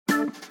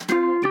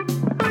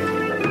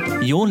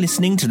You're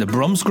listening to the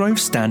Bromsgrove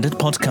Standard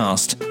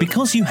Podcast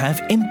because you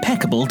have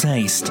impeccable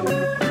taste.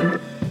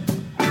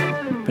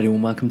 Very well,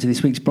 welcome to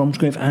this week's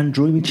Bromsgrove and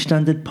Droitwich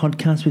Standard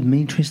Podcast with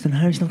me, Tristan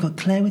Harris, and I've got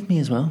Claire with me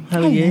as well.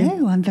 How are you?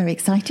 Hello, I'm very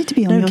excited to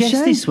be on your show. No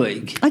guest this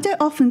week? I don't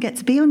often get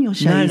to be on your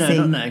show, No, you see.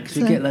 not now, because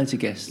we get loads of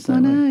guests. I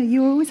know,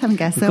 you're always having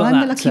guests, so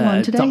I'm the lucky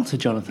one today. Dr.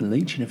 Jonathan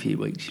Leach in a few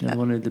weeks,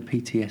 one of the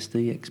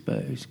PTSD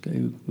experts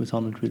who was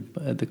honoured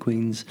with the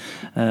Queen's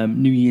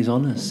New Year's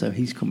honours, so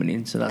he's coming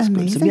in, so that's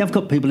Amazing. good. So we have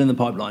got people in the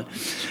pipeline,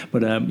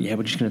 but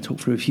we're just going to talk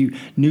through a few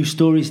news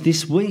stories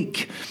this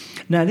week.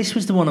 Now, this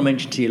was the one I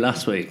mentioned to you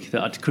last week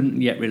that I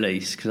couldn't yet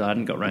release because I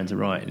hadn't got around to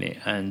writing it,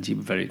 and you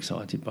were very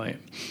excited by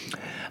it.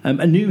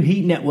 A new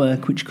heat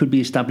network, which could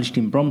be established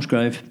in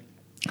Bromsgrove,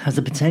 has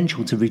the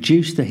potential to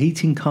reduce the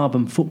heating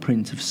carbon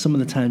footprint of some of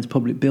the town's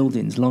public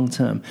buildings long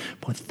term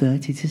by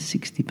 30 to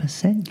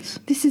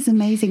 60%. This is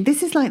amazing.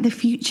 This is like the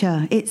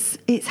future.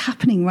 It's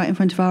happening right in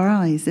front of our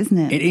eyes, isn't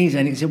it? It is,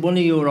 and it's at one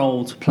of your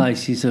old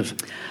places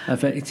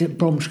it's at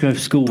Bromsgrove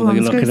School.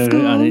 Bromsgrove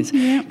School,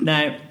 yeah.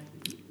 Now,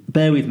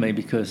 bear with me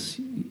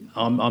because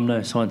I'm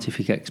no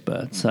scientific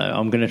expert, so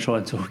I'm going to try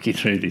and talk you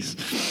through this.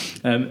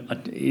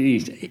 It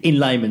is in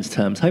layman's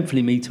terms.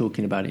 Hopefully, me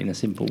talking about it in a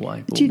simple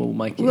way will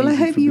make it. Well, I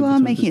easy hope for you people are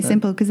to making it understand.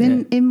 simple because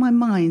in my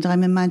mind,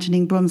 I'm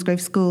imagining Bromsgrove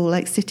School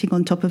like sitting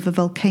on top of a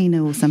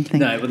volcano or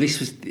something. No, well, this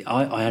was.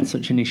 I had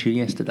such an issue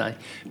yesterday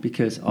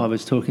because I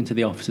was talking to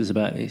the officers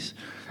about this.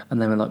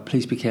 And they were like,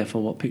 please be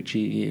careful what picture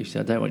you use.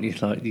 I don't want you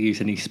to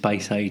use any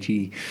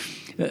space-agey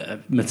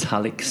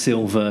metallic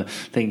silver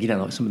thing,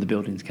 like some of the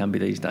buildings can be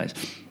these days.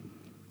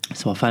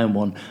 So I found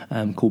one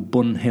called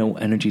Bun Hill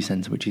Energy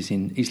Centre, which is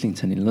in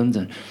Islington in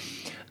London.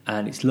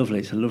 And it's lovely.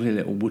 It's a lovely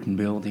little wooden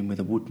building with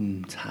a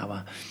wooden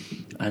tower.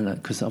 And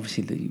because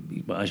obviously,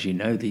 as you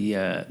know, the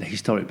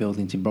historic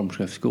buildings in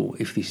Bromsgrove School,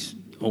 if this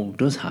all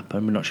does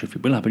happen, we're not sure if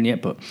it will happen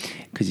yet, but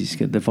because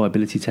the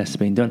viability test has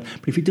been done.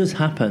 But if it does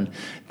happen,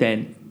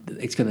 then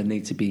it's going to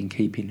need to be in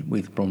keeping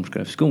with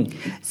Bromsgrove School.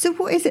 So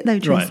what is it though,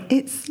 Tris?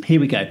 Right. Here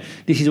we go.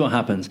 This is what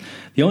happens.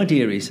 The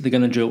idea is they're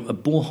going to drill a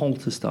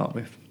borehole to start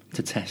with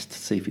to test to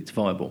see if it's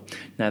viable.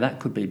 Now, that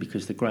could be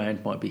because the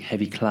ground might be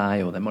heavy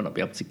clay or they might not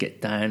be able to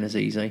get down as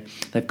easy.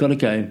 They've got to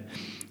go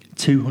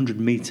 200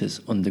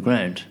 metres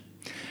underground.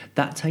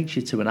 That takes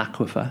you to an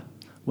aquifer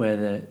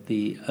where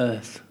the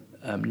earth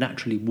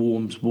naturally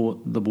warms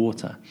the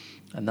water,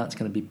 and that's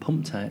going to be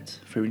pumped out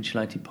through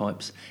insulated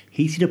pipes,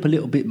 heated up a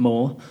little bit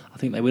more. I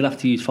think they will have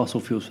to use fossil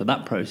fuels for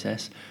that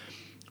process,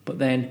 but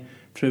then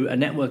through a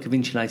network of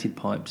insulated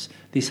pipes,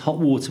 this hot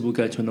water will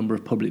go to a number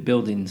of public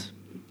buildings.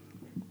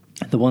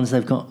 The ones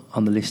they've got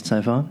on the list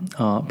so far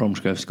are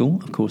Bromsgrove School,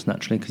 of course,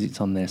 naturally, because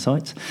it's on their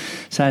site,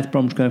 South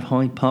Bromsgrove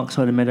High,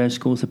 Parkside and Meadows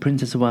Schools, the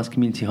Princess of Wales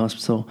Community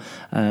Hospital,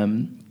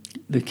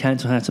 the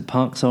Council House at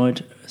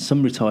Parkside,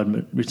 some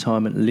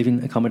retirement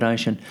living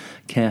accommodation,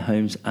 care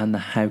homes, and the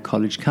Howe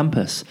College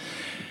campus.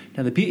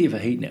 Now, the beauty of a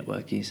heat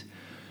network is,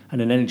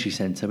 and an energy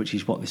centre, which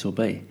is what this will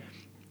be,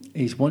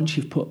 is once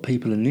you've put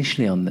people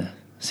initially on the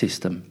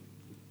system,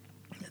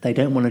 they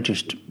don't want to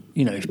just,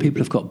 if people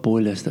have got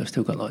boilers that have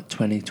still got like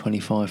 20,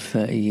 25,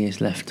 30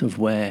 years left of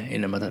wear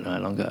in them, I don't know how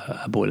long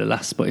a boiler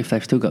lasts, but if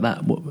they've still got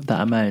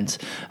that amount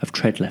of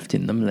tread left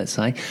in them, let's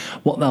say,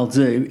 what they'll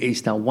do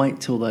is they'll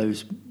wait till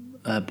those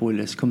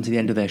boilers come to the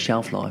end of their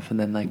shelf life, and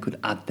then they could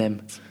add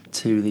them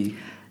to the.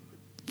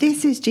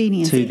 This is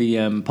genius. To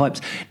the pipes.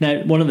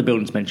 Now, one of the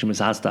buildings mentioned was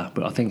Asda,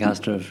 but I think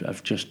Asda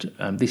have just.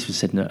 This was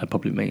said in a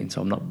public meeting,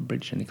 so I'm not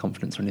breaching any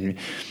confidence or anything.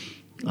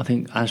 I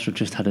think Asda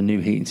just had a new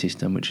heating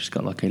system which has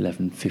got like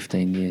 11,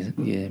 15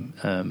 year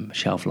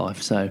shelf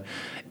life. So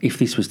if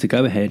this was to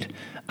go ahead,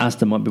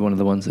 Asda might be one of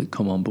the ones that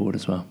come on board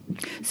as well.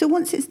 So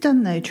once it's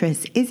done though,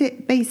 Tris, is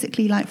it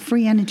basically like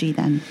free energy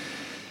then?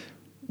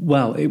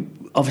 Well,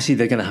 obviously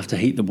they're going to have to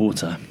heat the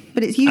water.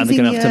 But it's using and they're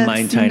going to have to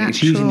maintain natural. it.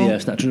 It's using the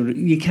Earth's natural.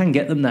 You can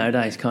get them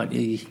nowadays, can't you?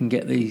 You can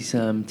get these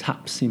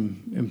taps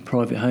in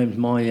private homes.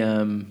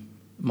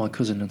 My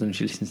cousin, I don't know if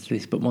she listens to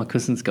this, but my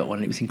cousin's got one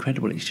and it was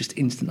incredible. It's just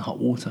instant hot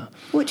water.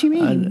 What do you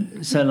mean?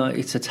 And so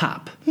it's a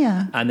tap.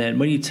 Yeah. And then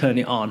when you turn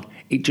it on,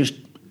 it just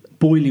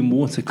boiling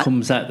water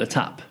comes out the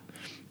tap.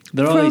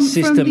 There are these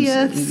systems. From the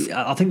Earth's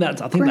I think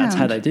that's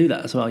how they do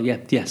that as well.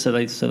 Yeah. So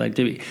they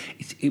do it.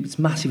 It's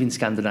massive in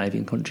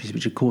Scandinavian countries,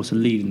 which of course are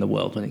leading the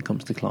world when it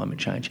comes to climate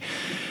change.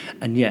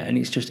 And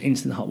it's just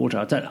instant hot water.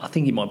 I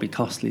think it might be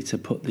costly to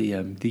put the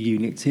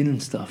units in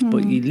and stuff,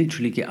 but you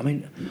literally get. I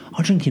mean,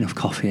 I drink enough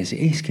coffee as it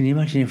is. Can you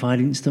imagine if I had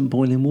instant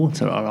boiling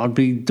water? I'd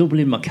be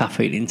doubling my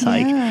caffeine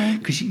intake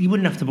because you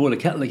wouldn't have to boil a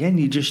kettle again.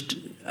 You just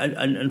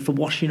and for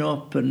washing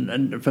up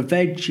and for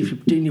veg, if you're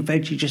doing your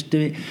veg, you just do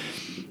it.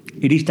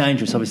 It is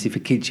dangerous, obviously, for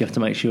kids. You have to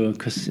make sure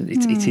because it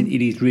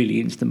is really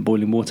instant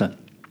boiling water.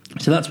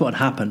 So that's what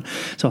happened.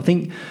 So I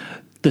think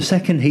the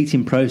second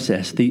heating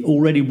process, the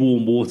already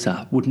warm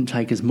water wouldn't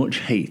take as much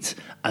heat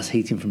as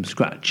heating from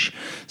scratch.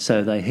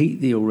 So they heat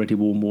the already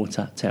warm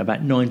water to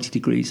about 90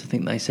 degrees, I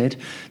think they said.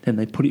 Then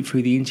they put it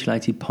through the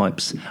insulated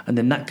pipes, and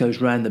then that goes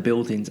round the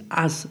buildings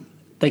as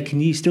they can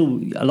use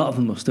still. A lot of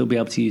them will still be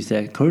able to use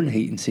their current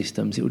heating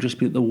systems. It will just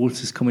be that the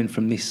water's coming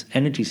from this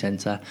energy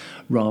centre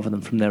rather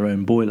than from their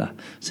own boiler.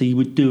 So you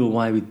would do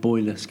away with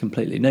boilers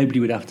completely. Nobody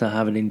would have to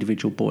have an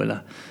individual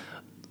boiler.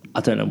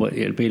 I don't know what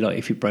it would be like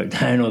if it broke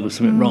down or there was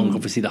something wrong.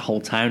 Obviously, the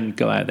whole town would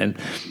go out then.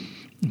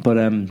 But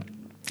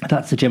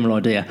that's the general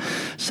idea.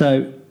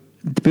 So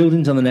the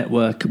buildings on the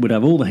network would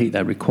have all the heat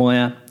they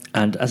require.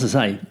 And as I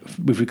say,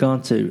 with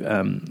regard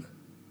to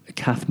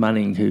Kath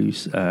Manning,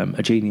 who's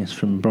a genius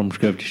from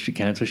Bromsgrove District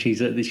Council, she's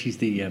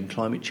the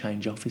climate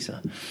change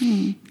officer.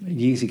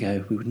 Years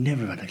ago, we would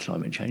never have had a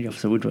climate change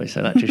officer, would we?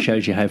 So that just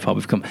shows you how far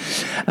we've come.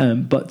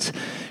 But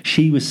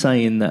she was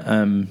saying that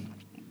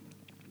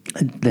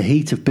the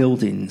heat of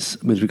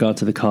buildings with regard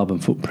to the carbon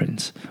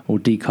footprint or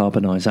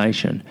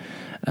decarbonisation,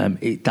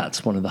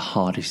 that's one of the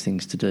hardest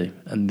things to do.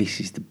 And this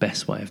is the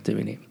best way of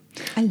doing it.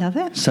 I love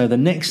it. So the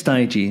next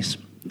stage is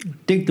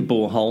dig the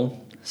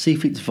borehole, see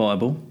if it's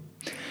viable.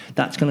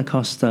 That's going to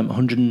cost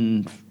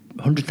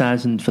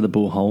 100,000 for the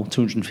borehole,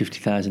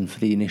 250,000 for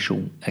the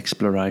initial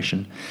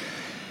exploration.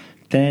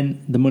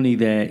 Then the money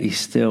there is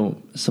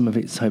still, some of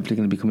it's hopefully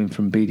going to be coming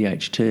from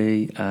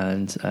BDHT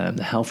and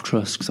the Health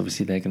Trust, because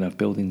obviously they're going to have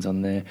buildings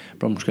on there.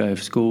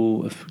 Bromsgrove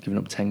School have given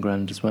up 10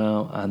 grand as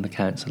well, and the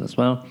council as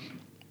well.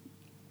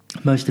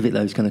 Most of it,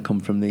 though, is going to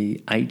come from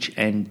the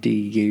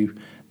HNDU,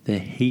 the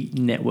Heat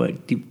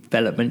Network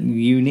Development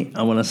Unit,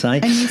 I want to say.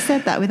 And you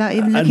said that without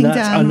even looking down.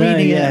 I know,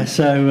 reading yeah. it.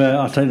 So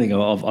I don't think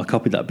I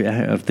copied that bit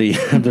out of the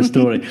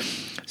story.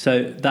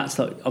 So that's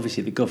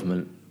obviously the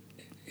government.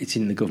 It's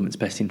in the government's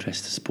best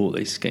interest to support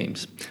these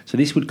schemes. So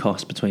this would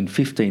cost between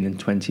 15 and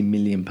 20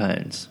 million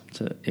pounds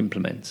to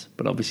implement,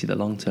 but obviously the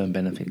long-term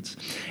benefits.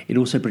 It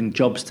also brings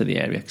jobs to the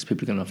area because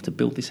people are going to have to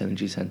build this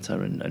energy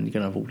centre and you're going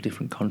to have all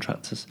different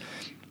contractors.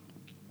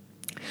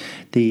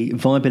 The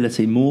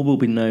viability, more will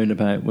be known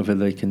about whether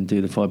they can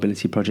do the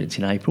viability project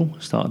in April,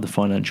 start of the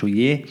financial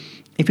year.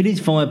 If it is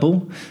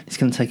viable, it's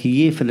going to take a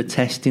year for the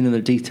testing and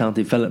the detailed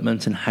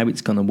development and how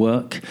it's going to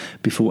work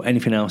before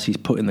anything else is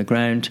put in the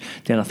ground.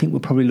 Then I think we're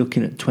probably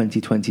looking at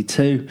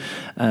 2022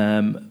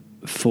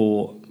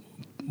 for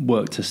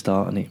work to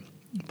start on it.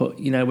 But,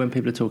 you know, when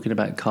people are talking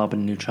about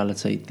carbon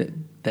neutrality,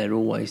 they're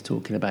always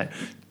talking about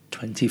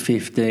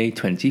 2050,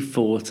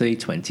 2040,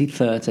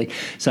 2030.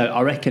 So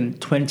I reckon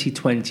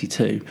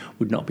 2022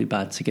 would not be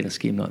bad to get a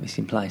scheme like this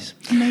in place.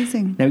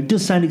 Amazing. Now, it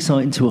does sound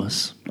exciting to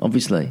us,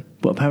 obviously,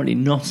 but apparently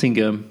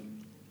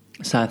Nottingham,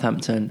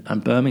 Southampton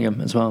and Birmingham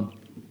as well.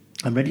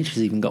 And Redditch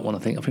has even got one, I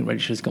think. I think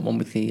Redditch has got one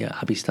with the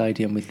Abbey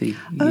Stadium with the,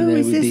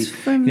 with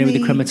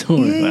the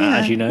crematorium. Yeah.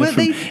 As you know,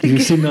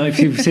 if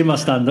you've seen my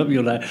stand-up,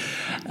 you'll know.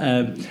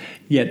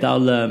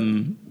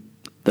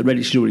 The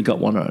Redditch has already got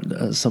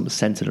one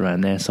centred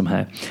around there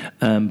somehow.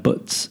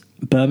 But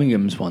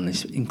Birmingham's one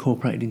is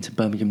incorporated into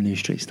Birmingham New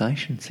Street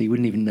Station, so you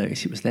wouldn't even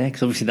notice it was there,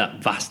 because obviously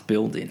that vast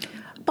building.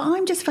 But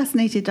I'm just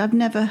fascinated. I've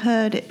never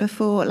heard it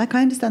before. Like,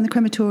 I understand the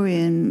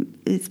crematorium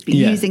is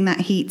using that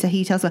heat to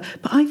heat elsewhere,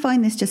 but I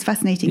find this just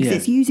fascinating because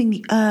it's using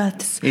the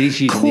Earth's core. It is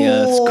using the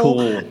Earth's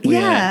core.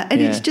 Yeah, and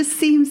it just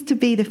seems to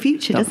be the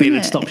future, doesn't it?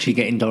 That stops you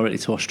getting directly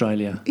to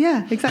Australia.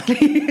 Yeah,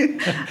 exactly.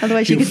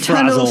 Otherwise you could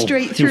tunnel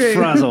straight through. You'll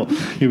frazzle.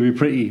 You'll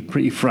be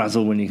pretty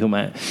frazzled when you come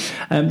out.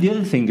 The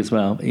other thing as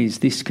well is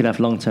this could have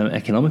long-term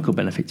economical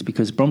benefits,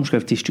 because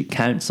Bromsgrove District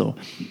Council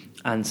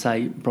and,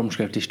 say,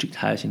 Bromsgrove District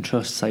Housing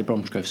Trust, say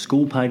Bromsgrove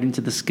School paid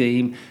into the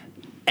scheme,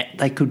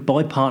 they could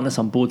buy partners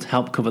on board to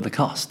help cover the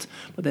cost,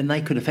 but then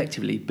they could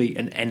effectively be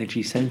an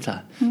energy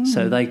centre.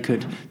 So they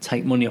could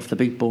take money off the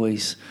big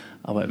boys.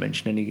 I won't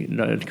mention any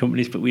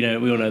companies, but we all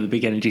know the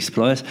big energy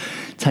suppliers.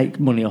 Take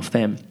money off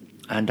them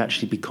and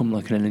actually become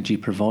like an energy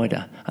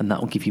provider, and that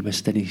will give you a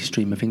steady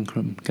stream of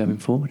income going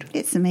forward.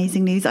 It's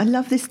amazing news. I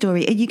love this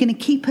story. Are you going to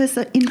keep us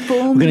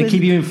informed? We're going to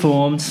keep you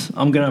informed.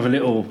 I'm going to have a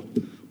little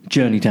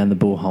journey down the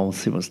borehole,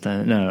 see what's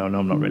down. No,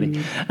 I'm not really.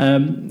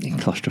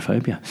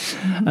 Claustrophobia.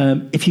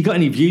 If you've got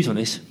any views on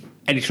this,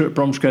 editor at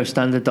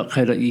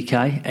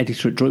bromsgrovestandard.co.uk,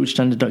 editor at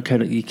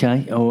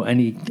droitwichstandard.co.uk, or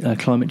any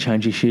climate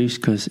change issues,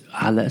 because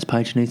our letters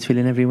page needs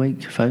filling every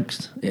week,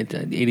 folks. It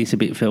is a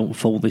bit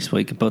full this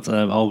week, but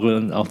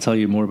I'll tell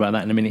you more about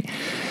that in a minute.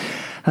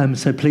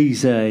 So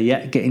please,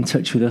 get in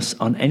touch with us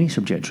on any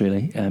subject,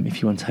 really,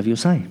 if you want to have your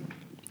say.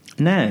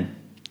 Now,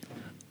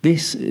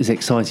 this is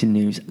exciting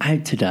news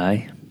out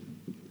today.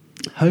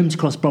 Homes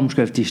across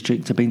Bromsgrove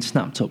District have been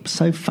snapped up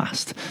so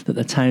fast that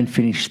the town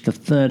finished the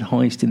third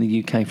highest in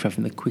the UK for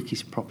having the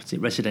quickest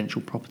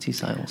residential property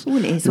sales. Well,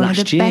 it is one of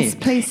the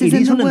best places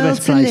in the world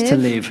to live. It is one of the best places to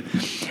live.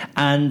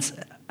 And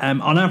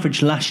on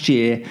average last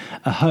year,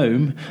 a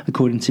home,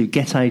 according to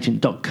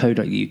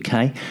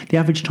getagent.co.uk, the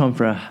average time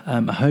for a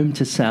home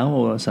to sell,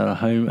 or so a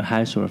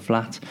house or a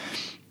flat,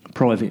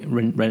 private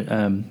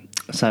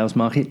sales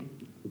market,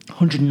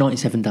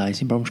 197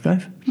 days in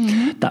Bromsgrove.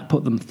 That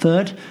put them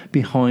third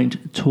behind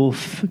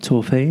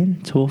Torfaen.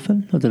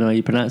 I don't know how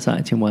you pronounce that.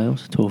 It's in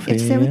Wales. Torfaen.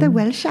 It's there with a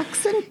Welsh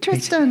accent,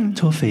 Tristan.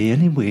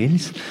 Torfaen in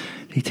Wales.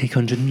 They take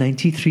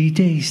 193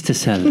 days to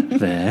sell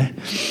there.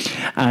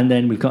 And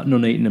then we've got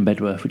Nuneaton and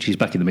Bedworth, which is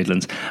back in the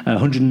Midlands,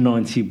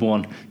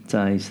 191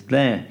 days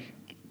there.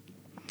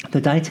 The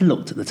data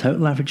looked at the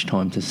total average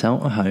time to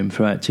sell a home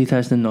throughout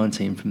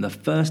 2019 from the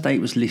first day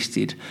it was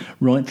listed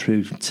right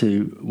through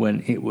to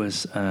when it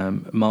was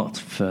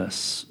marked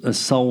first as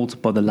sold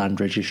by the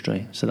Land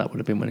Registry. So that would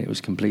have been when it was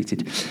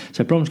completed.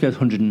 So Bromsgrove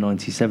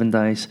 197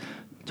 days,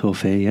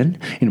 Torfaen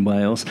in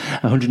Wales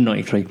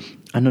 193,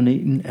 and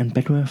Nuneaton and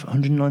Bedworth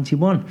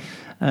 191.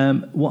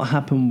 What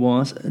happened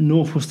was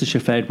North Worcestershire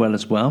fared well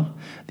as well.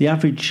 The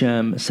average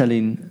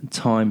selling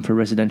time for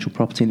residential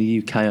property in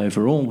the UK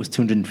overall was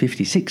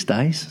 256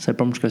 days. So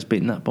Bromsgrove's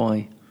beaten that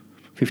by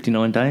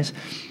 59 days.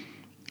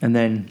 And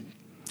then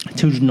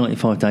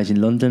 295 days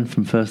in London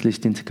from first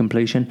listing to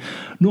completion.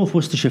 North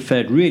Worcestershire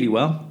fared really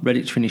well.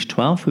 Redditch finished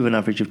 12th with an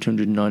average of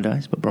 209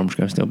 days, but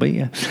Bromsgrove still beat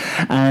you.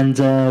 And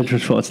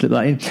just thought I'd slip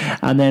that in.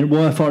 And then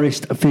Wyre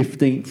Forest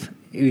 15th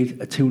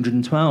with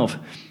 212.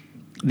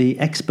 The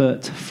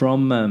expert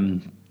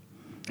from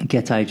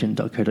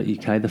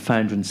getagent.co.uk, the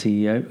founder and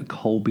CEO,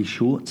 Colby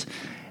Short,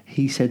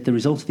 he said the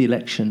result of the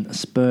election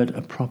spurred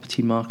a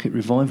property market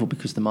revival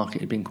because the market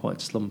had been quite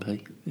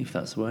slumpy, if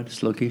that's the word,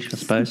 sluggish, I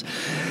suppose,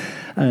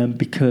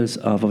 because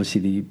of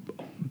obviously the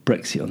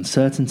Brexit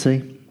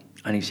uncertainty.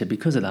 And he said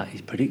because of that,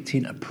 he's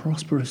predicting a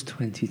prosperous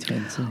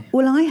 2020.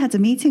 Well, I had a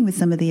meeting with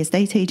some of the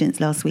estate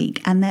agents last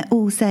week, and they're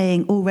all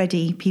saying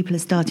already people are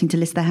starting to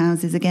list their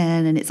houses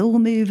again, and it's all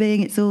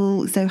moving.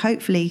 So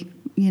hopefully,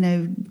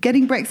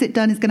 getting Brexit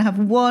done is going to have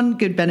one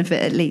good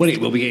benefit at least. Well,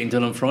 it will be getting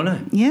done on Friday.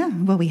 Yeah,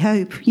 well, we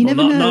hope. You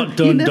never know. Not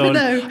done, you never done.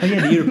 know. Oh,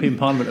 yeah, the European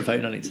Parliament are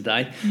voting on it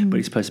today, but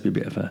it's supposed to be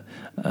a bit of a...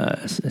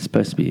 it's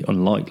supposed to be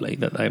unlikely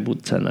that they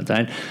would turn that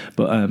down.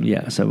 But,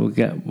 so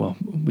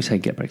we say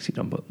get Brexit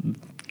done, but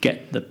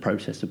get the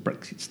process of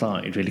Brexit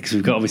started, really, because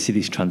we've got obviously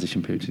this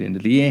transition period to the end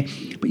of the year.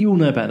 But you all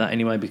know about that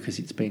anyway, because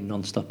it's been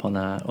non-stop on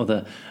our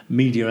other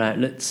media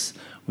outlets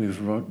with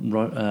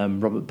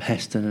Robert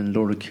Peston and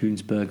Laura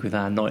Koonsberg with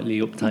our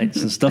nightly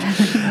updates and stuff.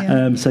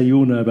 Yeah. So you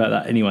all know about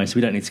that anyway, so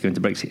we don't need to go into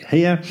Brexit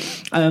here.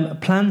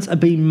 Plans are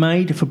being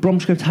made for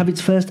Bromsgrove to have its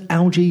first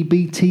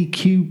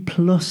LGBTQ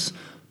plus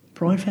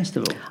Pride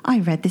Festival. I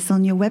read this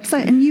on your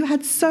website, and you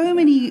had so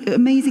many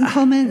amazing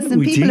comments,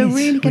 and people are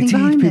really getting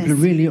behind this.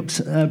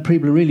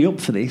 People are really up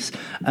for this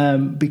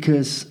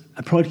because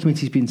a Pride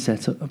committee has been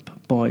set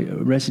up by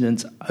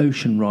resident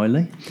Ocean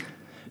Riley,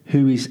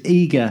 who is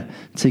eager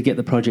to get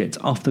the project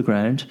off the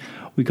ground.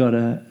 We got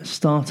to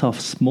start off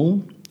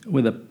small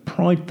with a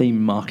Pride themed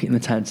market in the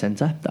town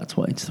centre. That's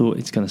what it's thought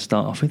it's going to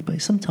start off with.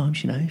 But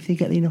sometimes, if you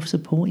get enough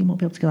support, you might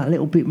be able to get a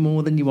little bit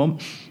more than you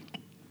want.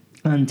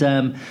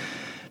 And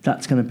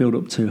that's going to build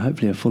up to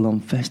hopefully a full-on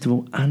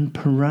festival and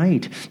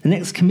parade. The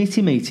next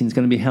committee meeting is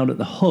going to be held at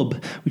the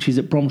Hub, which is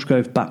at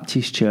Bromsgrove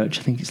Baptist Church.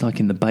 I think it's like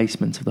in the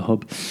basement of the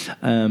Hub,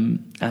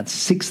 at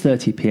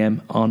 6:30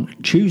 p.m. on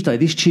Tuesday,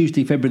 this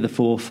Tuesday, February the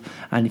 4th.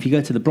 And if you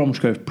go to the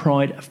Bromsgrove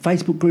Pride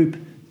Facebook group,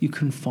 you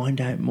can find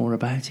out more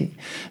about it.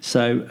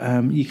 So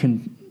you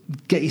can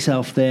get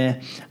yourself there.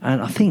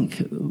 And I think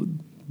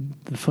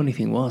the funny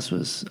thing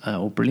was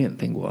or brilliant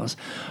thing was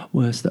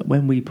that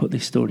when we put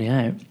this story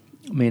out,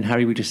 me and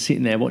Harry were just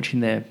sitting there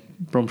watching their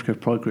Bromsgrove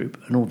Pride group,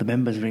 and all the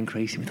members are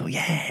increasing. We thought,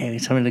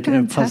 it's having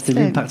a positive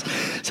impact.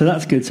 So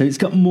that's good. So it's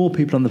got more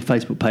people on the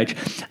Facebook page,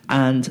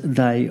 and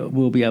they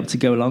will be able to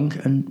go along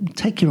and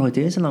take your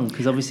ideas along,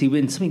 because obviously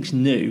when something's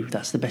new,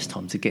 that's the best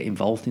time to get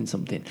involved in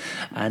something,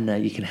 and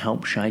you can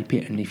help shape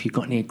it. And if you've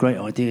got any great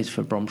ideas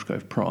for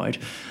Bromsgrove Pride,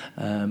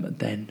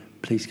 then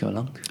please go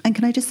along. And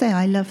can I just say,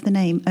 I love the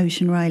name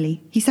Ocean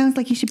Riley. He sounds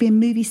like he should be a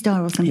movie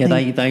star or something.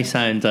 Yeah, they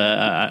sound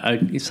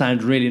it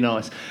sounds really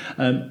nice.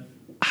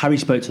 Harry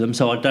spoke to them,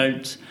 so I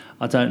don't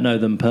know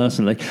them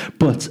personally,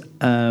 but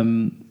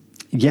hopefully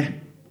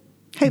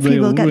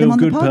we'll get them on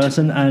the pod. Real good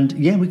person, and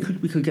we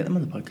could get them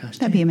on the podcast.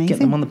 That'd be amazing. Get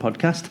them on the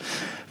podcast.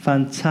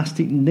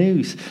 Fantastic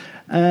news.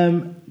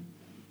 At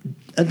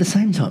the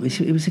same time,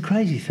 it was a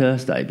crazy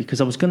Thursday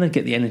because I was going to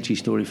get the energy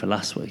story for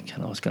last week,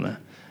 and I was going to,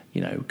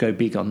 go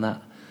big on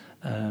that.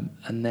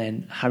 And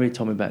then Harry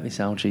told me about this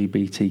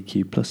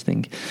LGBTQ plus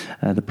thing,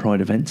 the Pride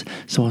event.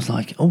 So I was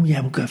like,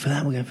 we'll go for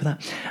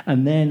that.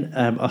 And then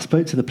I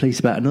spoke to the police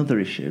about another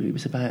issue. It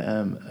was about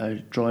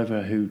a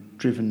driver who'd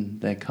driven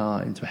their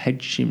car into a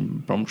hedge in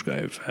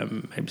Bromsgrove.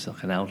 It was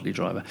like an elderly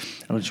driver.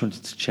 And I just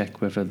wanted to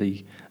check whether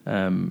the...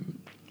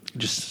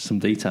 just some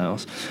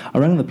details. I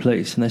rang the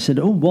police and they said,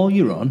 while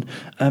you're on,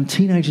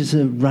 teenagers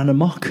ran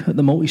amok at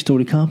the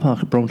multi-storey car park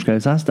at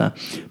Bromsgrove Asda,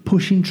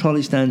 pushing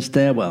trolleys down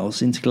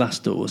stairwells into glass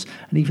doors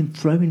and even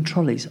throwing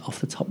trolleys off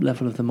the top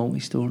level of the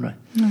multi-storey.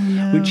 Oh,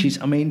 no. Which is,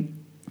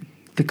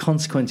 the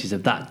consequences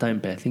of that don't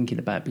bear thinking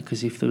about,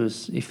 because if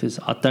there's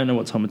I don't know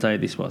what time of day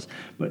this was,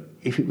 but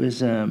if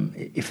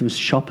there was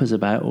shoppers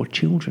about or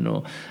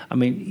children,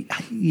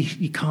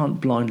 you can't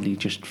blindly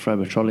just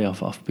throw a trolley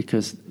off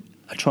because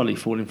a trolley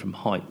falling from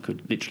height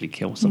could literally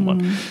kill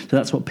someone. So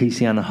that's what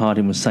PC Anna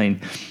Harding was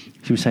saying.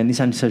 She was saying this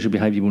antisocial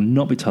behaviour will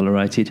not be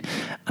tolerated,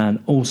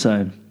 and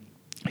also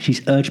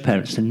she's urged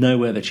parents to know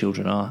where their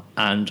children are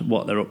and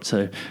what they're up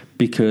to,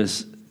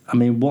 because, I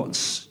mean, what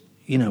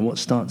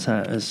starts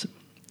out as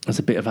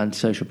a bit of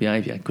antisocial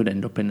behaviour could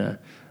end up in a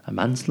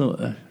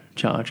manslaughter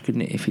charge,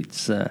 couldn't it? If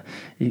it's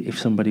if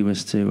somebody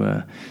was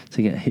to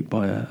get hit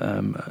by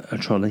a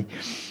trolley.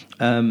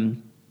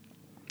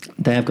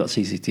 They have got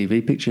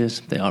CCTV pictures.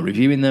 They are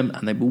reviewing them,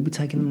 and they will be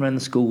taking them around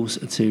the schools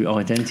to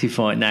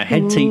identify. Now,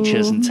 head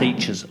teachers and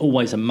teachers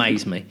always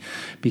amaze me,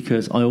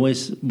 because I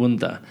always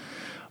wonder,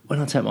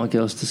 when I take my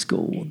girls to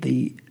school,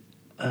 the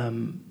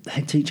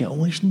head teacher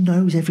always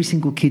knows every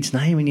single kid's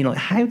name, and you're like,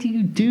 how do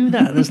you do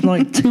that? There's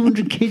like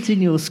 200 kids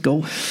in your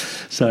school.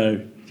 So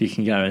you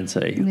can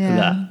guarantee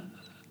that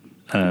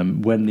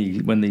when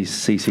these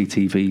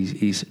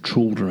CCTVs is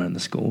trawled around the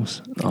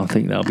schools, I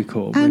think they'll be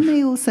caught. And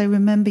they also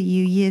remember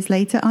you years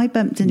later. I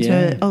bumped into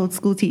an old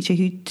school teacher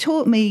who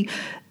taught me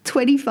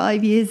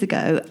 25 years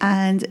ago,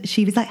 and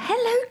she was like,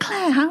 hello,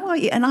 Claire, how are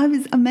you? And I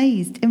was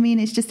amazed. I mean,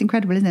 it's just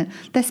incredible, isn't it?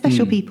 They're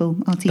special people,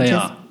 our teachers. They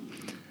are.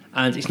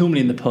 And it's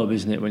normally in the pub,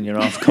 isn't it, when you're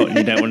half cut and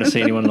you don't want to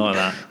see anyone like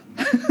that.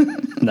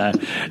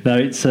 No,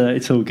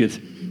 it's all good.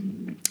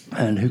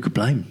 And who could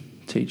blame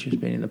teachers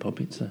being in the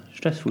pub? It's a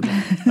stressful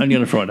job, only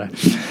on a Friday.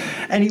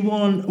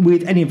 Anyone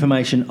with any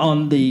information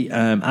on the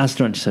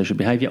ASDA antisocial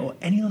behaviour or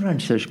any other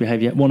antisocial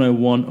behaviour,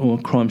 101 or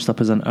Crime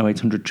Stoppers on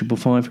 0800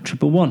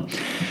 555 111.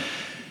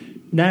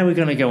 Now we're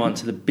going to go on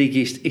to the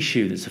biggest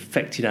issue that's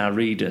affected our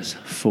readers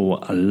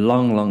for a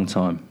long, long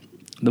time,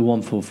 the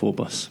 144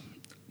 bus.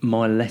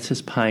 My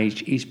letters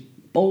page is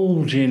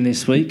bulging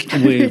this week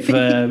with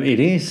it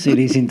is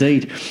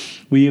indeed.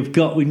 We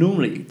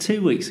normally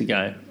 2 weeks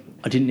ago,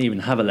 I didn't even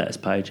have a letters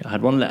page. I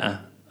had one letter,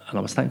 and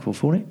I was thankful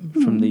for it,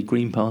 from the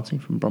Green Party,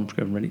 from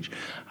Bromsgrove and Redditch.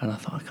 And I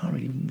thought, I can't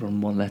really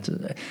run one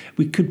letter.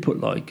 We could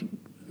put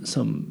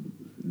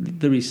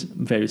there is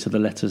various other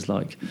letters,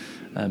 like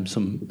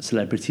some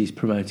celebrities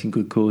promoting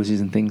good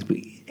causes and things, but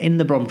in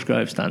the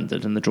Bromsgrove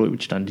standard and the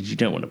Droitwich standard, you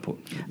don't want to put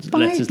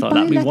letters like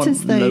that. We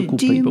want local people.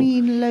 Do you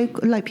mean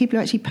local, like people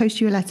who actually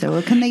post you a letter,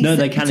 or can they? No,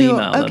 they can email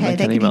them. Okay,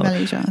 they can email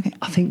you. Okay.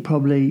 I think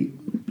probably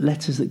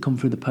letters that come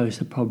through the post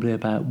are probably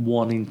about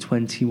 1 in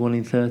 20, 1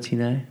 in 30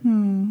 now,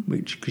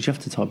 which, because you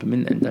have to type them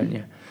in then, don't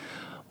you?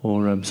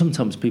 Or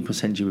sometimes people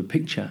send you a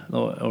picture,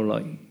 or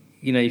like,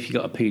 you know, if you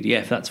got a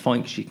PDF, that's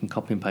fine because you can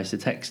copy and paste the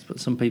text. But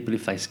some people,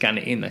 if they scan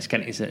it in, they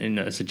scan it as a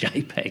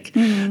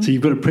JPEG. So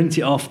you've got to print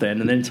it off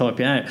then and then type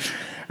it out.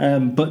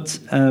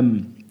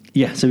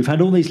 So we've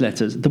had all these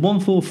letters. The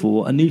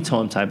 144, a new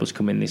timetable's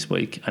come in this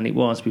week, and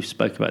we've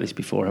spoke about this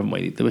before, haven't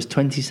we? There was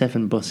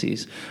 27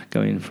 buses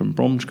going from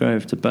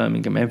Bromsgrove to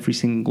Birmingham every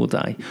single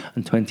day,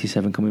 and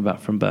 27 coming back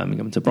from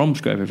Birmingham to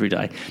Bromsgrove every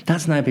day.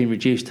 That's now been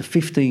reduced to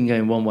 15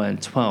 going one way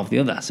and 12 the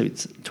other, so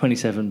it's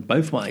 27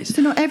 both ways.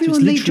 So not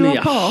everyone they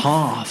drop off,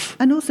 half.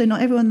 And also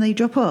not everyone they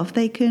drop off,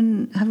 they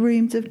can have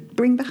room to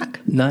bring back.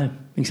 No,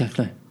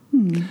 exactly.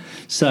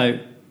 So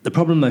the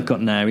problem they've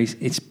got now is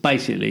it's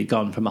basically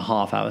gone from a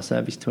half-hour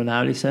service to an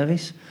hourly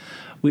service,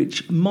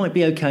 which might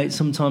be okay at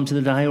some times of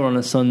the day or on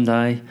a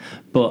Sunday,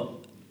 but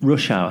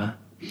rush hour.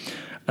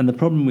 And the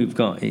problem we've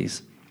got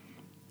is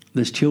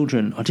there's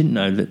children. I didn't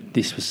know that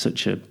this was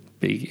such a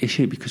big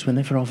issue, because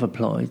whenever I've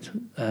applied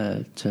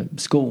to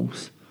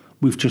schools,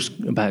 we've just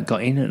about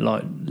got in at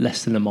like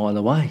less than a mile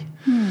away.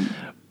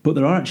 But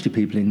there are actually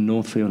people in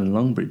Northfield and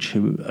Longbridge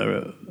who are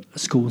at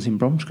schools in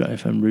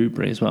Bromsgrove and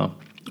Rubery as well.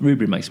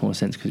 Rubery makes more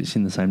sense because it's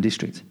in the same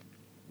district.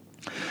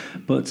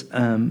 But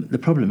the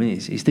problem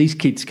is these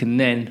kids can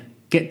then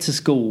get to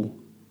school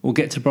or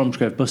get to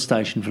Bromsgrove bus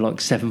station for like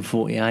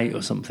 7:48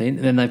 or something, and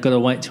then they've got to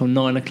wait till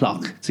 9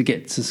 o'clock to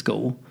get to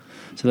school.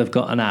 So they've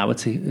got an hour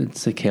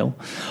to kill.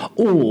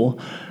 Or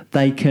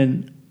they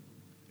can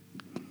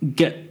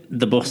get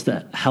the bus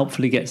that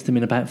helpfully gets them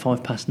in about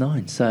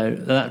 9:05. So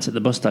that's at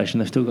the bus station.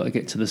 They've still got to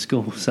get to the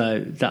school. So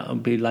that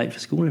would be late for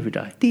school every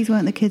day. These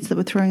weren't the kids that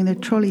were throwing their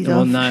trolleys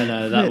off.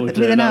 No, that would...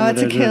 With an hour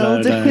to kill.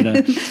 No.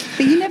 But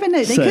you never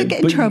know. They could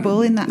get in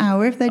trouble in that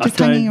hour if they're just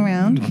hanging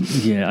around.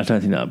 Yeah, I don't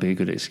think that would be a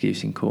good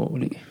excuse in court,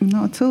 would it?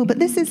 Not at all. But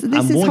this is horrible.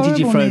 And why did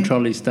you throw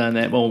trolleys down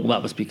there? Well,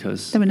 that was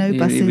because... there were no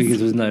buses. Because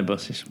there was no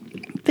buses.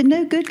 But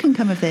no good can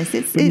come of this.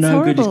 It's no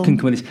horrible. Good can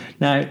come of this.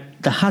 Now,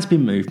 there has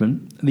been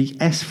movement. The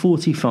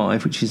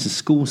S45, which is a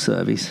school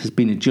service, has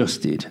been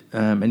adjusted,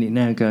 and it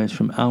now goes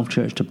from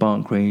Alvechurch to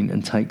Bark Green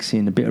and takes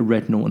in a bit of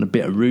Rednall and a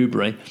bit of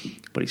Rubery,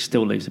 but it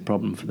still leaves a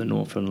problem for the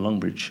Northfield and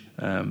Longbridge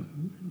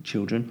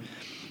children.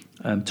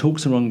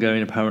 Talks are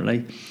ongoing,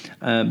 apparently.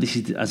 This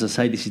is, as I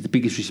say, this is the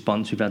biggest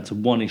response we've had to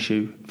one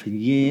issue for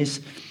years.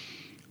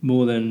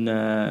 More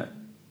than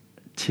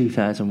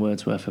 2,000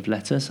 words worth of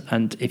letters.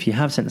 And if you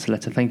have sent us a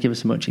letter, thank you ever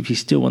so much. If you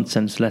still want to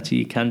send us a letter,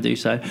 you can do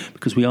so,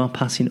 because we are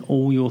passing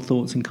all your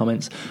thoughts and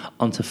comments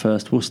onto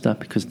First Worcester,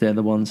 because they're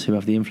the ones who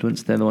have the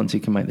influence. They're the ones who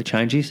can make the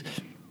changes.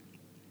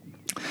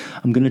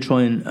 I'm going to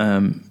try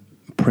and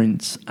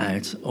print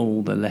out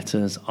all the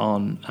letters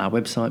on our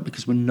website,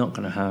 because we're not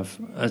going to have,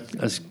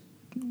 as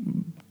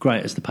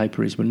great as the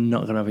paper is, we're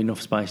not going to have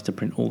enough space to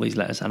print all these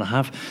letters. And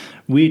I've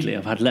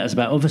had letters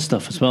about other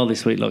stuff as well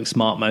this week, like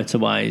smart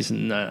motorways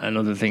and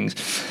other things.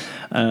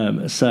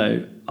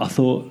 So I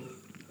thought,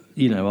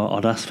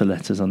 I'd ask for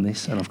letters on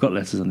this, and I've got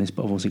letters on this,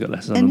 but I've also got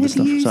letters on other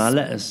stuff. So our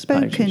letters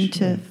spoken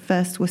to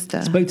First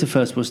Worcester? Spoke to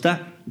First Worcester.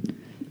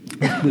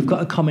 We've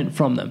got a comment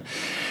from them.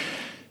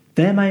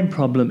 Their main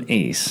problem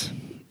is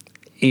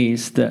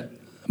that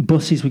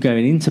buses were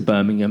going into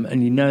Birmingham,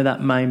 and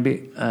that main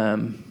bit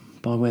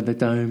by where the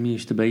Dome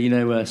used to be,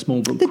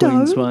 Smallbrook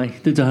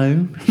Queensway, the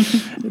Dome,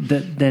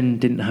 that then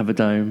didn't have a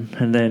dome,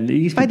 and then it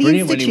used to be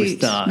brilliant when it was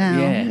started.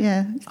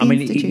 Yeah.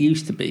 It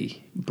used to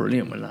be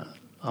brilliant when that.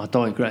 I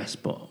digress,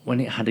 but when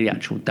it had the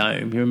actual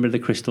dome, you remember the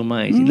Crystal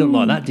Maze? It looked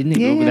like that, didn't it?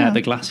 Yeah. Without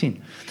the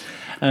glassing.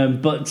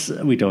 But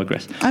we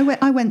digress.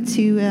 I went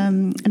to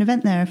an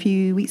event there a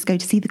few weeks ago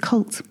to see the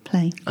Cult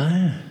play.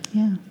 Ah.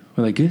 Yeah.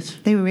 Were they good?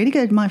 They were really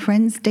good. My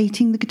friend's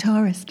dating the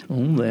guitarist.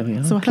 Oh, there we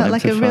are. So I felt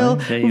like a real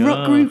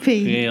rock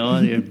groupie.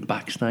 Yeah,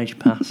 backstage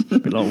pass. A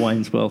bit like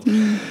Wayne's World.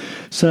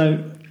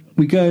 So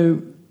we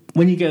go,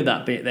 when you go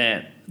that bit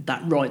there,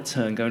 that right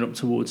turn going up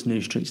towards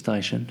New Street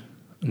Station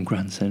and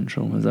Grand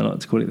Central, as I like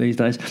to call it these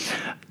days,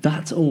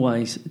 that's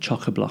always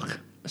chock-a-block.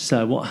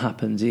 So what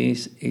happens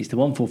is the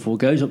 144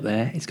 goes up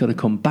there, it's got to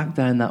come back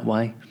down that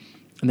way,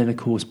 and then of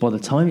course by the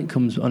time it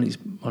comes on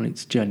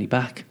its journey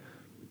back,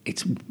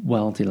 it's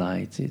well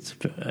delayed. It's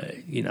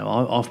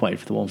I've waited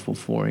for the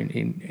 144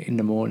 in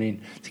the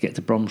morning to get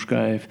to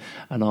Bromsgrove,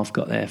 and I've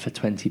got there for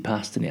 20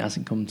 past, and it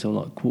hasn't come till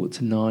like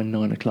 8:45,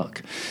 9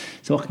 o'clock.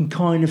 So I can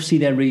kind of see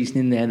their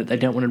reasoning there that they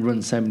don't want to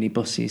run so many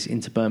buses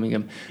into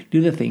Birmingham. The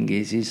other thing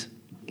is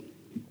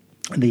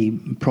the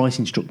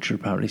pricing structure.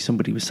 Apparently,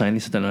 somebody was saying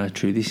this. I don't know how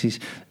true this is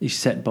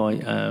set by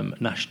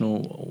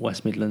National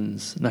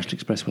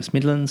Express West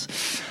Midlands,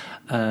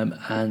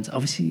 and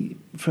obviously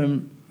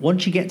from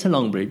once you get to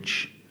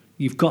Longbridge,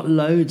 you've got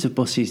loads of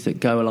buses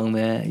that go along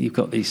there. You've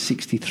got these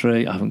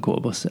 63. I haven't caught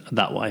a bus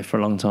that way for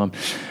a long time,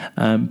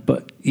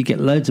 but you get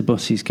loads of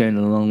buses going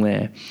along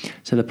there.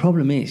 So the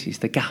problem is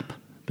the gap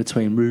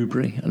between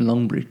Rubery and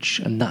Longbridge,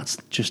 and that's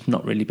just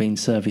not really being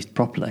serviced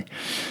properly.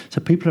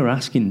 So people are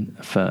asking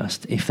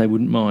first if they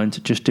wouldn't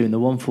mind just doing the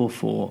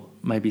 144,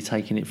 maybe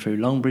taking it through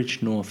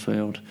Longbridge,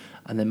 Northfield,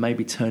 and then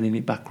maybe turning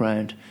it back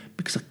round,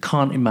 because I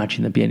can't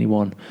imagine there'd be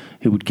anyone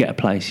who would get a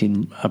place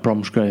in a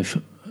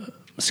Bromsgrove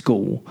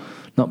school,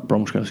 not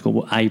Bromsgrove school,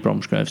 but a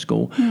Bromsgrove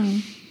school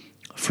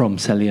from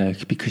Selly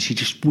Oak, because you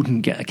just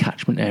wouldn't get a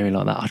catchment area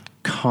like that. I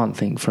can't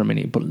think for a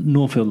minute, but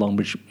Northfield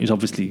Longbridge is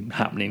obviously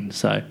happening,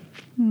 so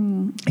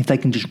if they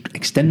can just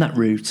extend that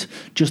route,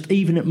 just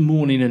even at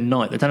morning and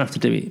night, they don't have to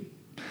do it.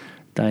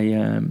 They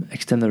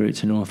extend the route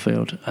to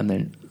Northfield and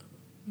then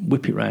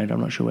whip it round. I'm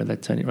not sure where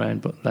they'd turn it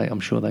round, but I'm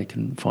sure they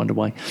can find a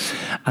way,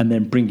 and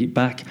then bring it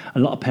back. A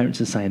lot of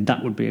parents are saying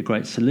that would be a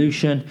great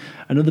solution,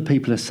 and other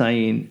people are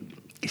saying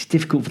it's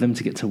difficult for them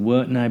to get to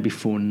work now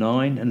before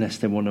 9 unless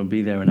they want to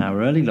be there an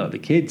hour early, like the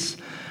kids.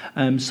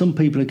 Some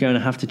people are going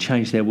to have to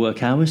change their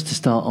work hours to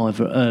start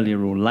either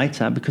earlier or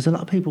later, because a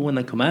lot of people, when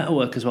they come out of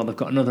work as well, they've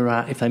got another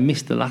hour. If they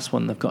missed the last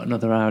one, they've got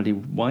another hourly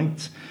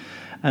wait.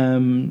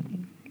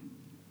 Some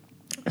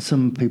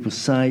people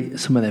say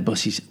some of their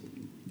buses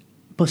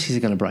are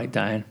going to break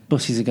down.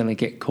 Buses are going to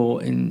get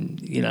caught in,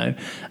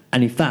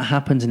 and if that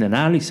happens in an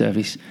hourly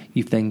service,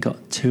 you've then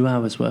got 2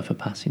 hours worth of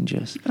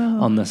passengers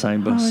on the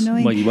same bus.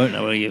 Well, you won't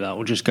know where that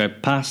will just go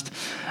past.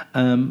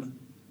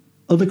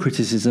 Other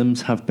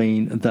criticisms have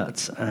been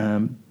that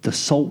the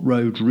Salt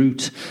Road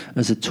route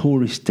as a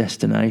tourist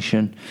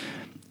destination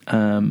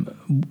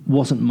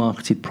wasn't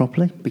marketed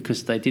properly,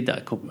 because they did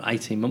that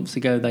 18 months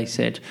ago. They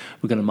said,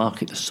 we're going to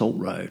market the Salt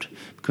Road,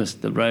 because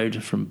the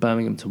road from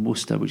Birmingham to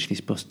Worcester, which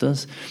this bus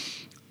does,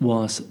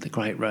 was the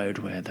great road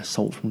where the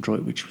salt from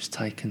Droitwich was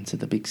taken to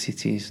the big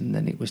cities and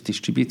then it was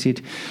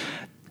distributed.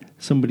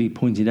 Somebody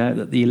pointed out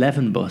that the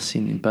 11 bus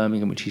in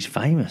Birmingham, which is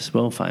famous,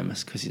 world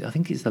famous, because I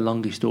think it's the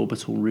longest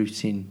orbital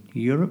route in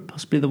Europe,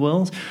 possibly the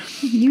world.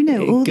 You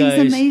know all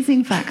these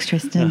amazing facts,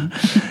 Tristan.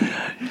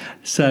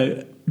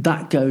 So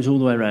that goes all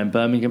the way around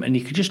Birmingham, and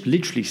you could just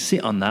literally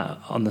sit on that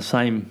on the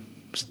same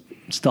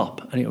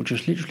stop, and it'll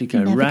just literally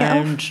go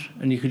round,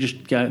 and you could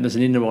just go. There's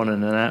an inner one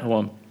and an outer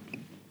one,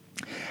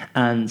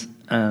 and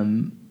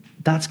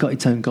that's got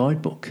its own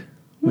guidebook.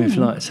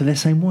 So they're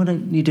saying, why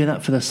don't you do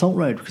that for the Salt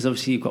Road? Because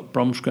obviously you've got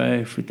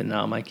Bromsgrove with the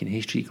now making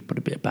history. You could put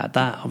a bit about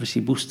that.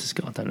 Obviously Worcester's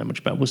got, I don't know much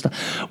about Worcester.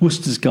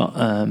 Worcester's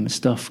got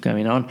stuff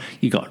going on.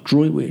 You've got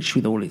Droitwich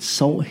with all its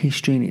salt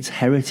history and its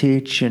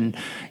heritage. And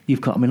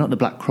you've got, like the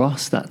Black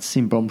Cross, that's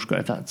in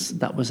Bromsgrove.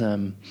 That was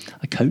a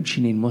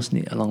coaching in,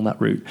 wasn't it, along that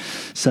route.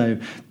 So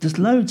there's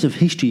loads of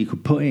history you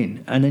could put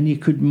in, and then you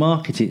could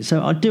market it.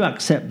 So I do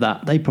accept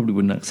that. They probably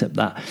wouldn't accept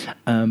that.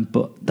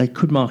 But they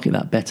could market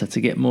that better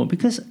to get more,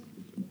 because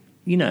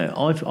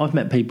I've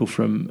met people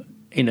from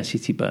inner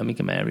city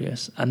Birmingham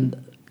areas, and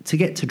to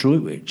get to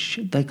Droitwich,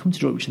 they come to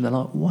Droitwich and they're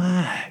like,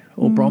 wow,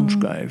 or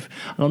Bromsgrove.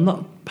 And I'm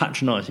not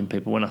patronising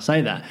people when I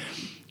say that,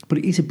 but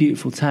it is a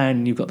beautiful town,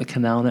 and you've got the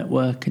canal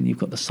network, and you've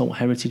got the salt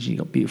heritage, and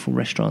you've got beautiful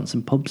restaurants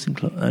and pubs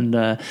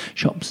and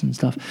shops and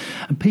stuff.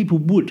 And people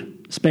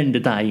would spend a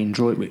day in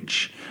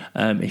Droitwich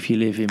if you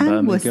live in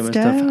Birmingham Worcester, and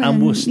stuff.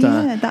 And Worcester.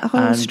 Yeah, that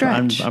whole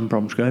stretch. And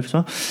Bromsgrove as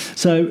well.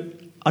 So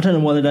I don't know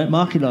why they don't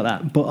market like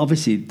that, but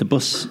obviously the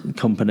bus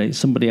company,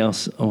 somebody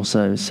else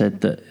also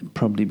said that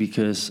probably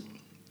because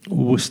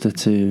Worcester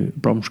to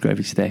Bromsgrove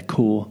is their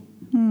core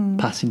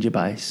passenger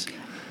base.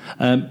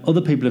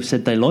 Other people have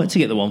said they like to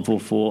get the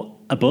 144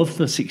 above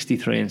the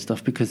 63 and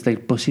stuff because their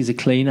buses are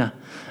cleaner.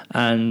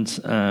 And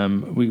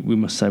we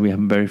must say we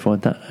haven't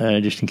verified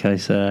that, just in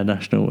case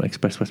National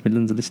Express West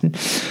Midlands are listening.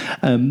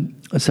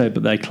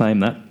 But they claim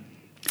that.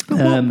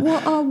 But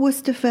what are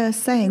Worcester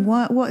First saying?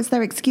 What is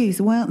their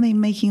excuse? Why aren't they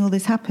making all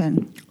this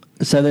happen?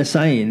 So they're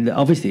saying that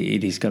obviously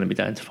it is going to be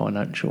down to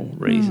financial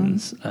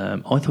reasons. I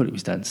thought it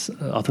was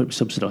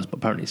subsidised, but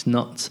apparently it's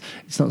not.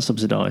 It's not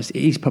subsidised.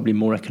 It is probably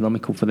more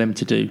economical for them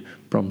to do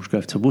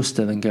Bromsgrove to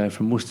Worcester than go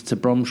from Worcester to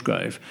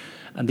Bromsgrove.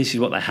 And this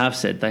is what they have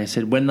said. They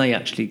said when they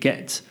actually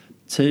get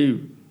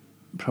to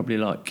probably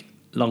like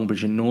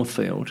Longbridge and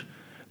Northfield,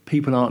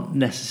 people aren't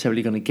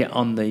necessarily going to get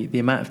on the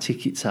amount of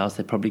ticket sales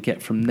they probably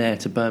get from there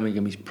to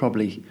Birmingham is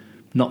probably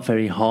not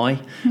very high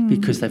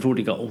because they've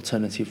already got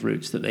alternative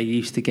routes that they're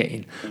used to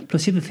getting.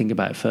 Plus, the other thing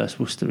about First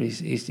Worcester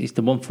is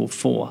the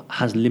 144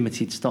 has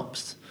limited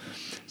stops.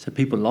 So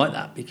people like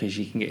that because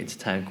you can get into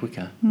town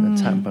quicker.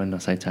 When I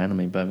say town, I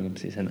mean Birmingham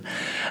City Centre.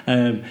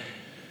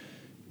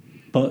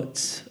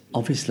 But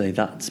obviously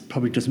that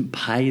probably doesn't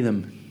pay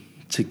them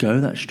to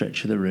go that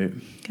stretch of the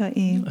route. Got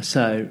you.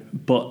 So,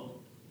 but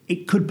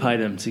it could pay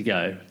them to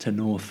go to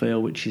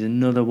Northfield, which is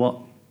another,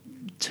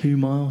 2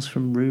 miles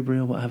from Rubery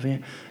or what have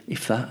you,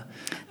 if that.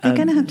 They're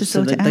going to have to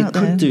sort it out, They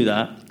could do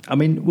that. I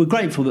mean, we're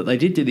grateful that they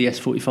did do the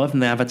S45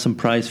 and they have had some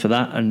praise for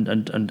that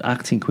and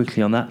acting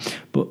quickly on that.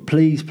 But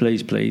please,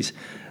 please, please,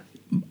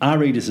 our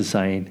readers are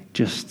saying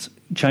just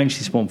change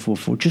this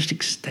 144, just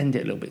extend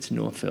it a little bit to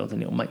Northfield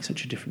and it'll make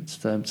such a difference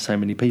to so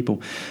many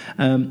people.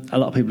 A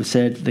lot of people have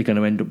said they're going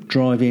to end up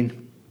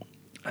driving.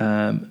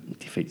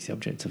 Defeats the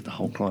object of the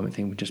whole climate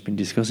thing we've just been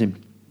discussing.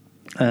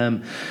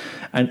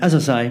 And as I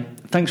say,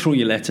 thanks for all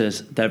your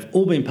letters. They've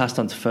all been passed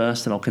on to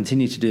First, and I'll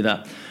continue to do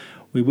that.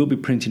 We will be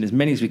printing as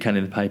many as we can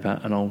in the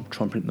paper, and I'll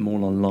try and print them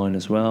all online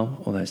as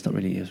well. Although it's not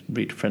really as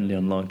reader friendly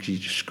online because you're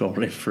just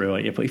scrolling through,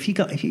 aren't you? But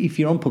if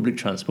you're on public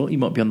transport, you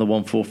might be on the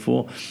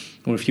 144,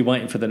 or if you're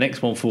waiting for the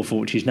next 144,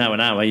 which is now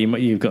an hour,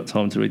 you've got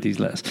time to read these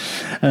letters.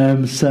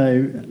 But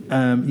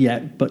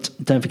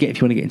don't forget, if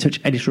you want to get in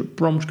touch, editor at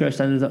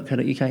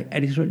bromsgrovestandard.co.uk,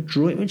 editor at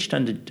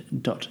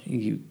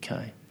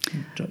droitwichstandard.uk.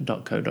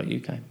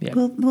 .co.uk. Yeah.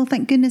 Well,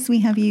 thank goodness we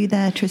have you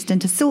there, Tristan,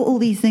 to sort all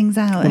these things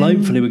out. Well,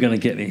 hopefully we're going to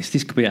get this.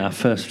 This could be our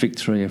first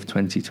victory of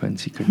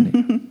 2020, couldn't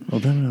it?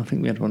 Although I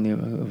think we had one the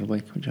other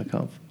week, which I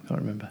can't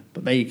remember.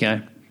 But there you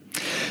go.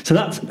 So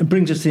that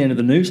brings us to the end of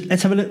the news.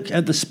 Let's have a look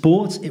at the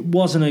sports. It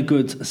wasn't a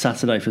good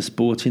Saturday for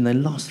Sporting. They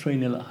lost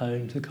 3-0 at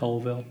home to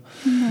Colville.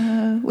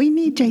 No, we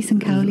need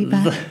Jason Cowley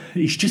back.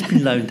 He's just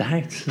been loaned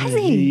out. Has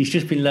he? He's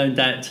just been loaned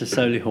out to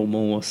Solihull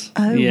Moors.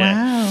 Oh,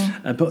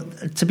 yeah. Wow.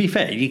 But to be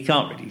fair, you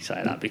can't really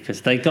say that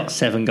because they got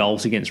 7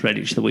 goals against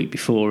Redditch the week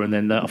before, and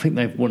then I think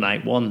they've won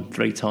 8-1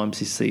 3 times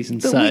this season.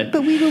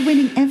 But we were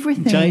winning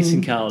everything.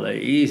 Jason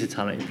Cowley, he is a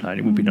talented player.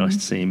 It would be nice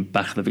to see him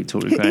back at the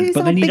Victoria Ground.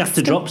 But then you'd have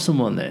to drop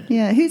someone then.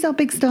 Yeah, who's our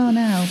big star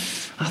now?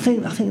 I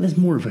think there's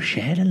more of a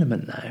shared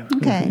element now.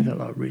 Okay, you've got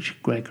like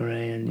Rich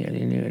Gregory, and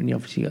you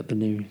obviously got the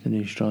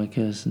new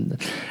strikers, and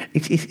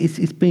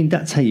it's been,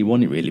 that's how you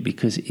want it really.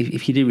 Because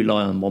if you do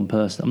rely on one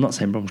person, I'm not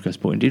saying Bromsgrove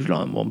Sporting did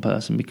rely on one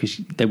person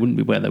because they wouldn't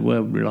be where they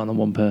were relying on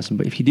one person.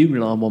 But if you do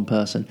rely on one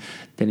person,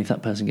 then if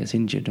that person gets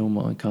injured, oh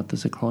my God,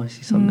 there's a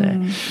crisis on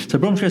there. So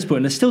Bromsgrove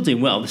Sporting, they're still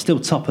doing well. They're still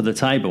top of the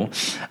table.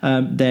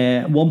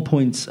 They're 1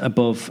 point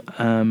above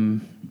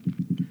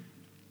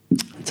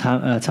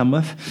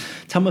Tamworth.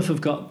 Tamworth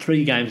have got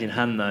 3 games in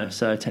hand though,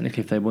 so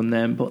technically if they won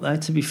them,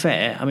 but to be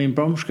fair, I mean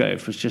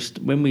Bromsgrove was just,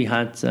 when we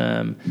had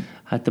them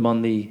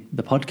on the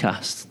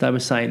podcast, they were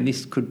saying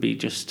this could be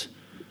just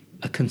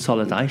a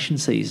consolidation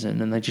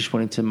season and they just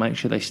wanted to make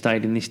sure they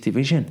stayed in this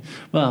division.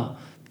 Well,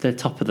 they're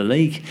top of the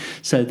league,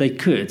 so they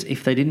could,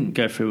 if they didn't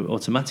go through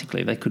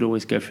automatically, they could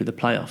always go through the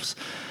playoffs.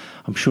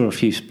 I'm sure a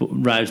few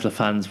Rousler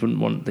fans wouldn't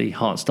want the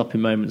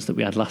heart-stopping moments that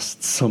we had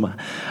last summer.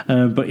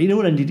 But it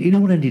all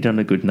ended on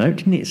a good note,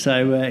 didn't it?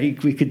 So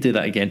we could do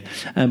that again.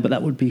 But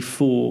that would be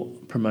 4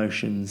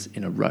 promotions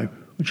in a row,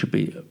 which would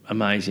be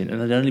amazing.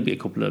 And there'd only be a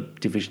couple of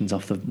divisions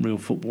off the real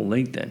football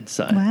league then.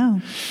 So wow,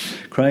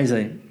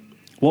 crazy.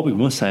 What we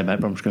must say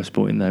about Bromsgrove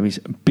Sporting, though, is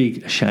a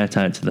big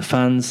shout-out to the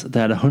fans. They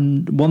had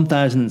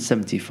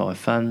 1,075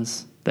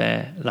 fans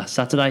there last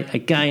Saturday.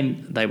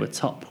 Again, they were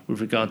top with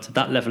regard to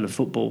that level of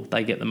football.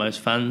 They get the most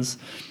fans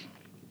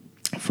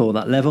for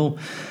that level.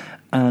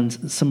 And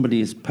somebody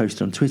has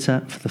posted on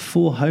Twitter, for the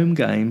 4 home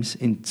games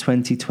in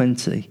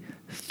 2020,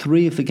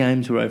 3 of the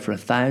games were over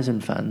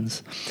 1,000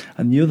 fans.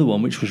 And the other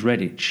one, which was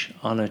Redditch,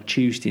 on a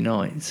Tuesday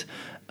night,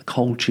 a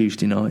cold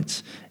Tuesday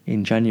night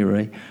in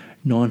January,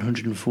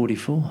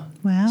 944.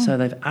 Wow. So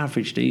they've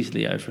averaged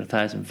easily over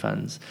 1,000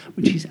 fans,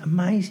 which is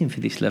amazing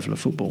for this level of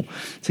football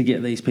to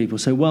get these people.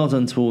 So well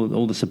done to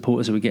all the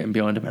supporters who are getting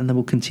behind them, and they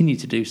will continue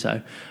to do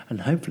so.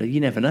 And hopefully, you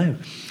never know,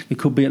 it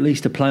could be at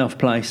least a playoff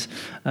place,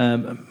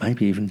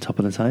 maybe even top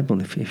of the table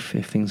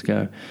if things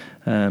go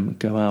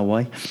our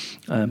way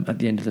at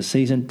the end of the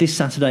season. This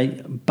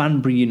Saturday,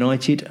 Banbury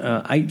United,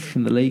 8th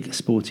in the league,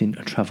 Sporting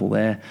travel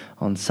there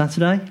on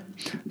Saturday.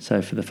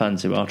 So for the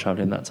fans who are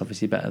travelling, that's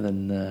obviously better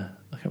than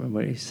I can't remember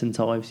where it is, St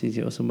Ives, is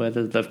it, or somewhere.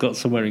 They've got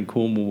somewhere in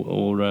Cornwall,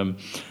 or I can't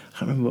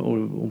remember, or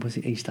was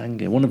it East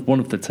Anglia? One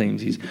of the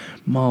teams is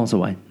miles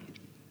away.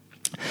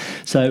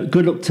 So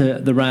good luck to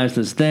the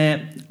Rouslers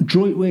there.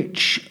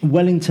 Droitwich,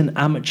 Wellington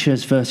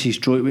Amateurs versus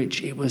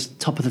Droitwich. It was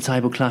top of the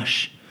table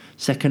clash,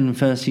 second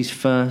versus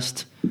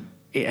first.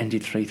 It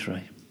ended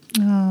 3-3.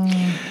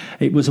 Oh.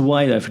 It was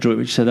away though for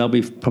Droitwich, so they'll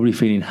be probably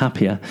feeling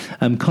happier.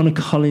 Connor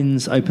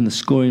Collins opened the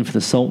scoring for the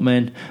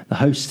Saltmen. The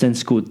hosts then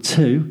scored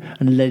 2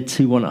 and led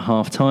 2-1 at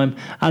half time.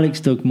 Alex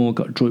Dugmore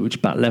got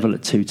Droitwich back level at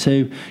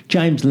 2-2.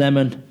 James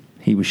Lemon,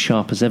 he was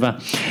sharp as ever.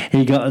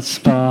 He got a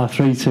Spa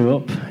 3-2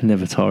 up.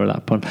 Never tire of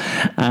that pun.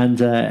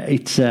 And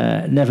it's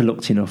never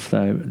looked enough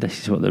though.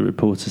 This is what the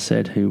reporter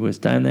said who was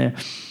down there.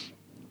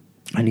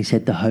 And he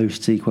said the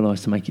hosts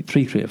equalised to make it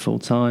 3-3 at full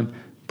time.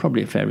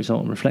 Probably a fair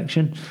result on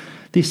reflection.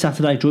 This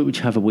Saturday, Droitwich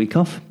have a week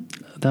off.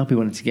 They'll be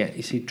wanting to get...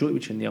 You see,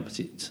 Droitwich in the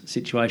opposite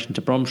situation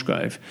to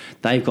Bromsgrove.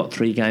 They've got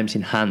 3 games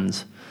in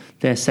hand.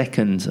 They're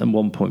second and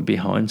 1 point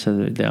behind, so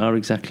they are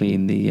exactly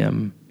in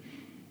the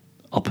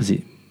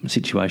opposite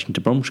situation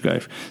to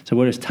Bromsgrove. So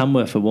whereas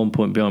Tamworth are 1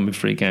 point behind with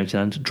 3 games in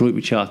hand,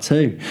 Droitwich are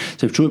 2.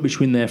 So if Droitwich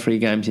win their 3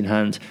 games in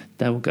hand,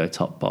 they will go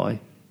top by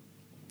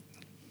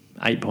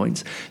 8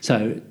 points.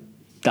 So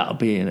that'll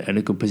be in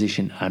a good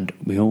position. And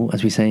we all,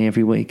 as we say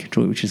every week,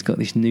 Droitwich has got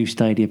this new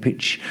stadia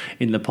pitch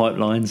in the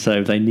pipeline,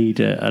 so they need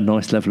a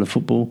nice level of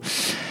football.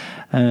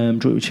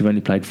 Droitwich have only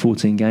played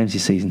 14 games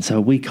this season, so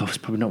a week off is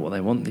probably not what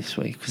they want this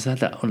week, because they had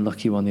that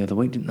unlucky one the other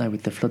week, didn't they,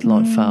 with the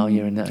floodlight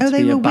failure, and that to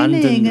be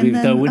abandoned.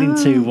 They were winning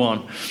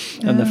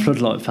 2-1, and the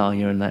floodlight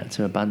failure, and that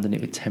to abandon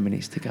it with 10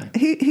 minutes to go.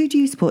 Who do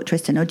you support,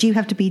 Tristan, or do you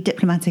have to be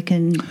diplomatic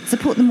and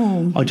support them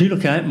all? I do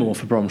look out more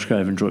for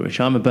Bromsgrove and Droitwich.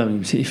 I'm a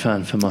Birmingham City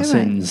fan for my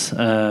sins,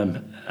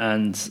 but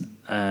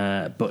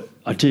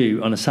I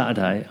do on a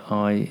Saturday.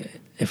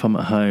 If I'm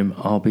at home,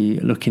 I'll be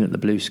looking at the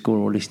Blues score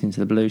or listening to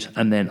the Blues,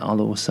 and then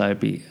I'll also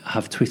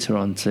have Twitter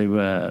on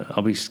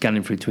I'll be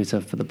scanning through Twitter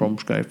for the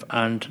Bromsgrove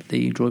and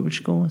the Droitwich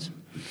scores.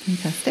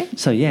 Fantastic.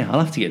 So yeah, I'll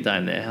have to get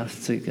down there. I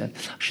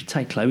should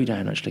take Chloe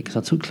down actually, because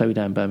I took Chloe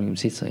down Birmingham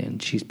City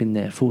and she's been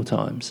there 4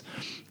 times.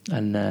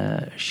 And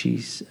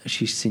she's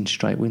seen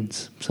straight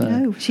wins.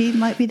 So she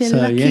might be the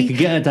lucky you can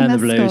get her down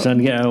mascot. the Blues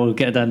and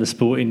get her down the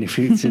Sporting if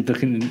you're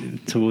looking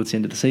towards the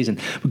end of the season.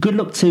 But good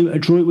luck to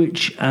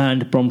Droitwich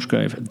and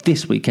Bromsgrove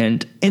this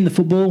weekend in the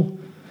football.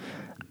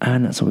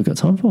 And that's all we've got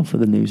time for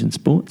the news and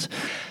sports.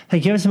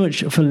 Thank you ever so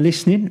much for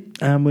listening.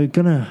 We're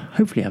going to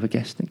hopefully have a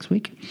guest next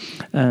week.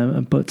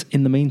 But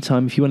in the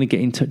meantime, if you want to get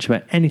in touch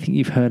about anything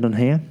you've heard on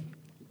here,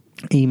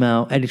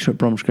 email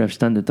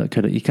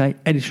editor@bromsgrovestandard.co.uk,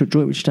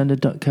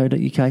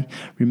 editor@droitwichstandard.co.uk.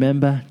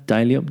 Remember,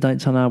 daily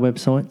updates on our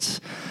websites,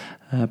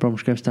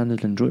 Bromsgrove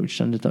Standard and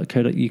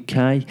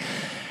droitwichstandard.co.uk.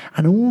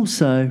 And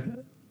also,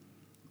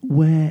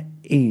 where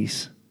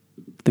is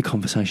the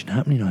conversation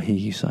happening, I hear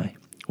you say?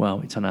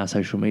 Well, it's on our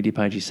social media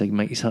pages, so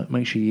make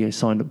sure you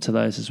sign up to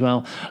those as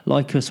well.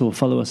 Like us or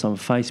follow us on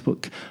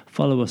Facebook,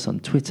 follow us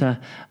on Twitter,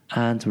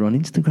 and we're on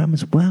Instagram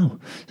as well.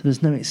 So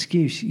there's no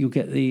excuse. You'll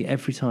get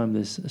every time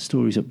there's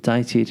stories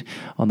updated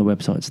on the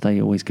websites, they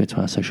always go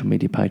to our social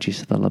media pages,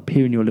 so they'll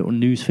appear in your little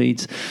news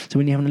feeds. So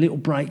when you're having a little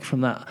break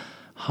from that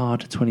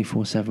hard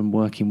 24/7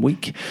 working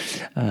week,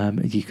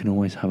 you can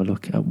always have a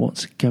look at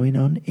what's going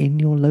on in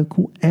your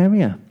local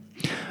area.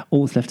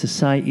 All that's left to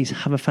say is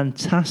have a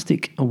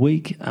fantastic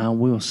week,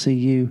 and we'll see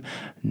you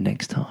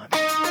next time.